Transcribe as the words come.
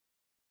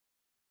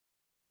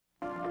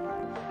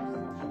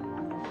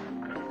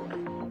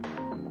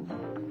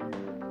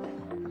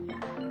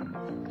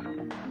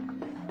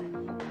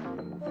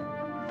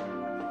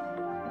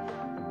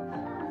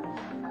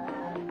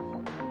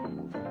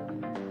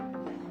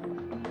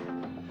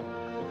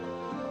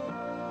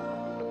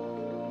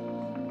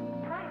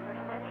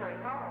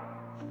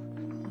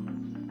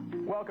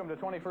welcome to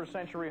 21st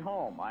Century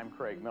Home. I'm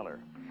Craig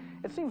Miller.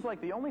 It seems like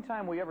the only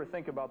time we ever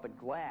think about the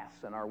glass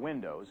in our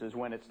windows is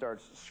when it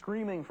starts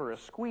screaming for a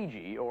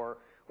squeegee or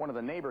one of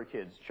the neighbor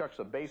kids chucks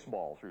a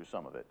baseball through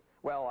some of it.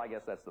 Well, I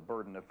guess that's the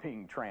burden of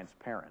being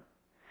transparent.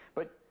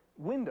 But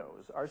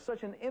windows are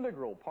such an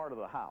integral part of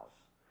the house,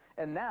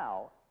 and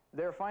now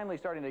they're finally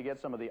starting to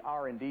get some of the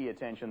R&D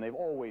attention they've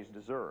always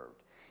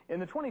deserved. In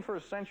the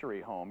 21st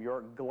Century Home,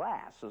 your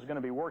glass is going to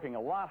be working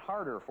a lot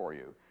harder for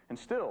you and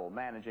still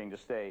managing to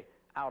stay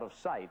out of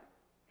sight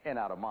and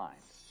out of mind.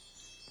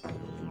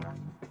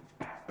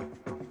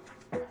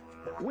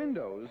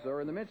 Windows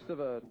are in the midst of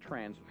a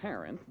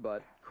transparent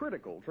but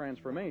critical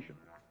transformation.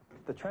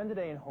 The trend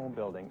today in home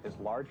building is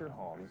larger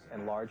homes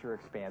and larger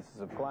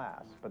expanses of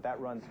glass, but that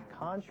runs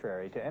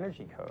contrary to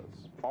energy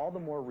codes. All the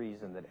more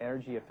reason that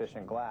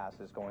energy-efficient glass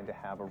is going to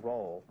have a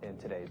role in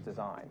today's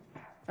design.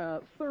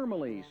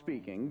 Thermally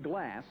speaking,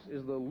 glass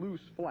is the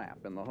loose flap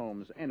in the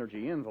home's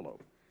energy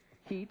envelope.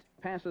 Heat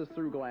passes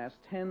through glass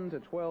 10 to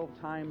 12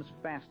 times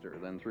faster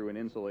than through an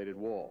insulated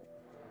wall.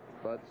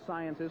 But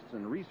scientists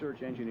and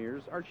research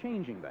engineers are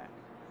changing that.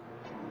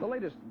 The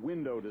latest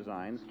window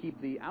designs keep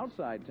the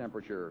outside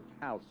temperature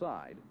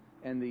outside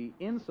and the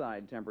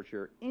inside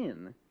temperature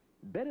in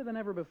better than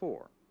ever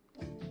before.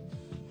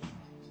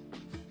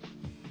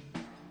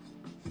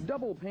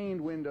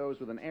 Double-paned windows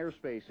with an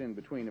airspace in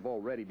between have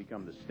already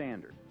become the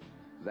standard.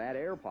 That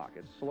air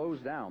pocket slows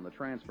down the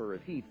transfer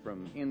of heat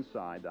from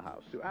inside the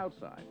house to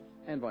outside,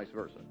 and vice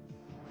versa.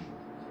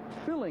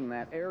 Filling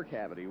that air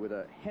cavity with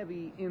a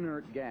heavy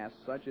inert gas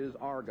such as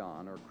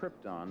argon or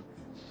krypton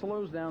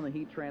slows down the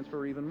heat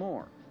transfer even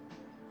more.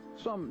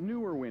 Some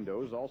newer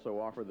windows also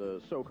offer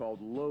the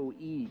so-called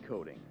low-E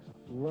coatings.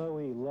 Low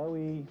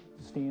E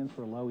stands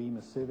for low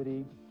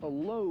emissivity. A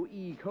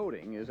low-E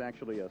coating is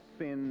actually a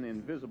thin,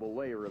 invisible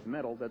layer of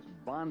metal that's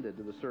bonded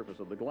to the surface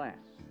of the glass.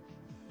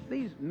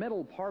 These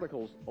metal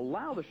particles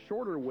allow the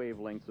shorter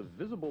wavelengths of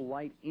visible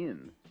light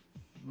in,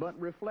 but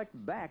reflect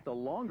back the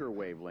longer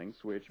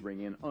wavelengths, which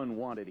bring in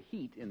unwanted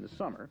heat in the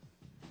summer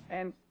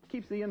and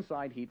keeps the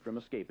inside heat from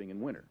escaping in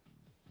winter.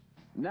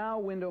 Now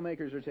window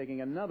makers are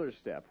taking another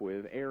step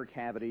with air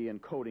cavity and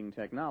coating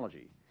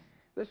technology.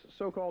 This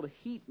so-called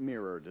heat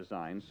mirror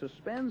design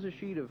suspends a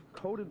sheet of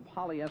coated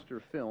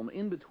polyester film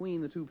in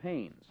between the two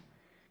panes,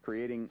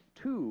 creating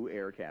two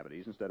air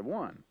cavities instead of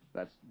one.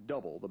 That's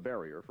double the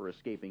barrier for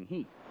escaping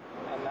heat.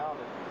 And now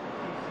the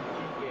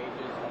PCG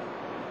gauges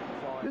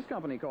have... This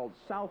company called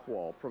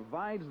Southwall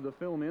provides the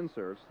film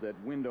inserts that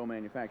window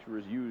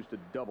manufacturers use to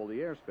double the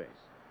airspace.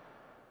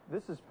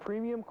 This is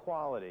premium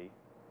quality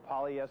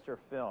polyester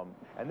film,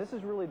 and this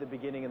is really the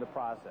beginning of the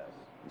process.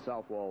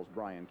 Southwall's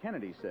Brian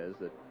Kennedy says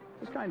that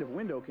this kind of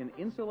window can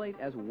insulate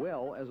as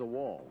well as a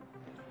wall.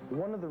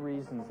 One of the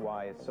reasons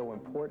why it's so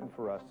important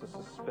for us to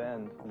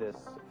suspend this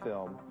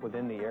film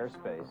within the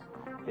airspace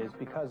is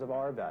because of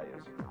R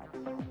values.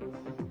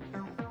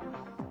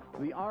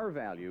 The R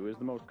value is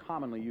the most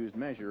commonly used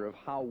measure of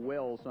how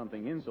well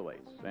something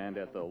insulates, and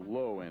at the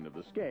low end of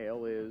the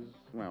scale is,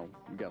 well,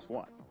 guess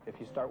what? If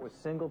you start with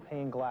single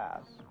pane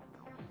glass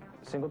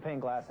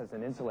has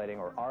an insulating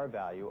or R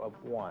value of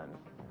 1.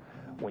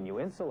 When you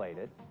insulate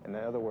it, in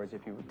other words,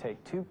 if you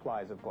take 2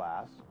 plies of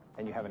glass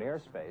and you have an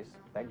airspace,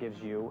 that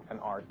gives you an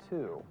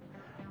R2.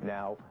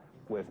 Now,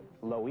 with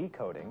low E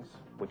coatings,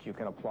 which you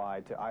can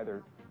apply to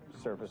either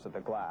surface of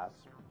the glass,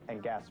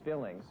 and gas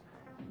fillings,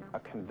 a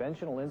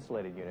conventional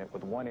insulated unit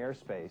with 1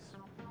 airspace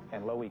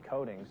and low E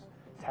coatings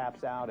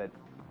taps out at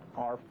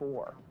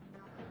R4.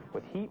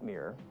 With heat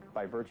mirror,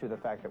 by virtue of the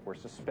fact that we're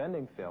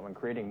suspending film and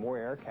creating more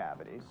air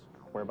cavities,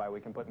 whereby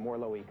we can put more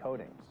low E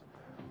coatings,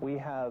 we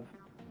have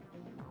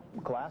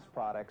glass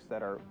products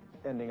that are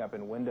ending up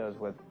in windows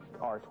with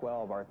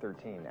R12,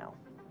 R13 now.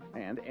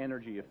 And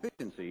energy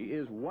efficiency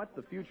is what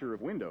the future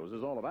of windows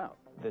is all about.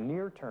 The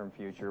near-term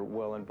future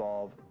will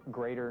involve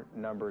greater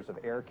numbers of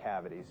air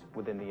cavities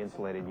within the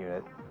insulated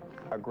unit,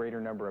 a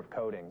greater number of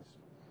coatings,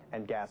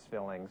 and gas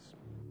fillings.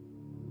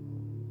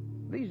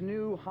 These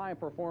new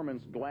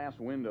high-performance glass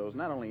windows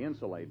not only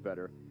insulate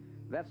better,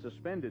 that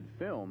suspended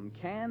film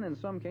can, in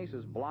some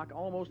cases, block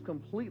almost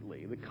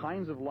completely the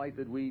kinds of light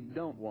that we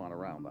don't want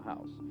around the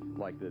house,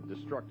 like the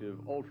destructive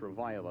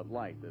ultraviolet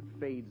light that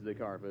fades the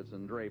carpets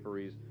and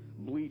draperies,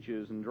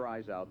 bleaches and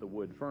dries out the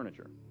wood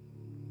furniture.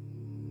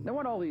 Now,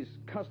 what all these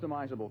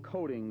customizable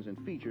coatings and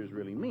features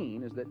really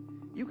mean is that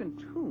you can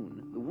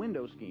tune the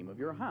window scheme of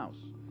your house.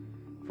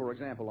 For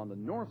example, on the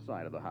north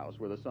side of the house,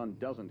 where the sun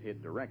doesn't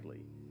hit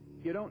directly,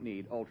 you don't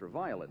need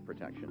ultraviolet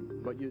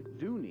protection, but you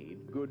do need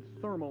good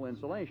thermal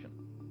insulation.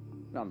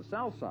 On the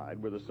south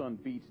side, where the sun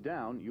beats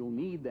down, you'll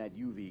need that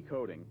UV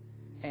coating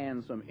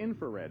and some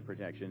infrared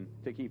protection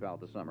to keep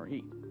out the summer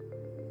heat.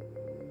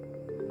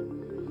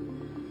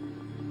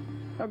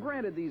 Now,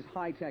 granted, these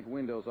high-tech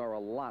windows are a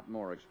lot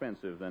more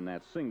expensive than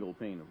that single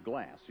pane of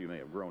glass you may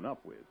have grown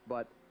up with,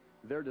 but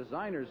their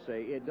designers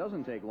say it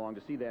doesn't take long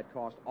to see that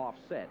cost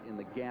offset in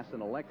the gas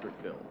and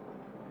electric bill.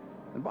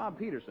 And Bob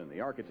Peterson,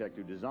 the architect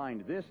who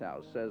designed this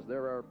house, says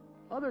there are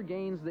other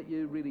gains that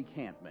you really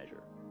can't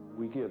measure.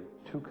 We get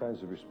two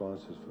kinds of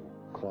responses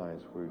from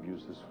clients where we've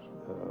used this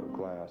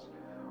glass.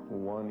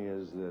 One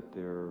is that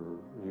their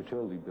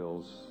utility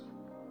bills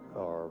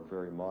are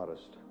very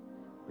modest,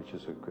 which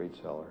is a great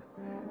seller.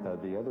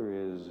 The other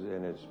is,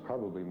 and it's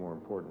probably more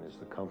important, is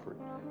the comfort.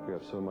 You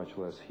have so much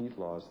less heat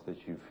loss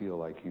that you feel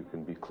like you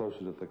can be closer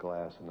to the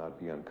glass and not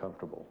be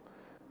uncomfortable.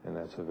 And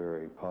that's a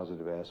very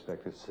positive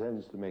aspect. It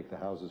tends to make the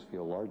houses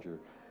feel larger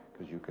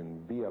because you can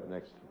be up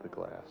next to the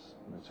glass,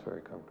 and it's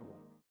very comfortable.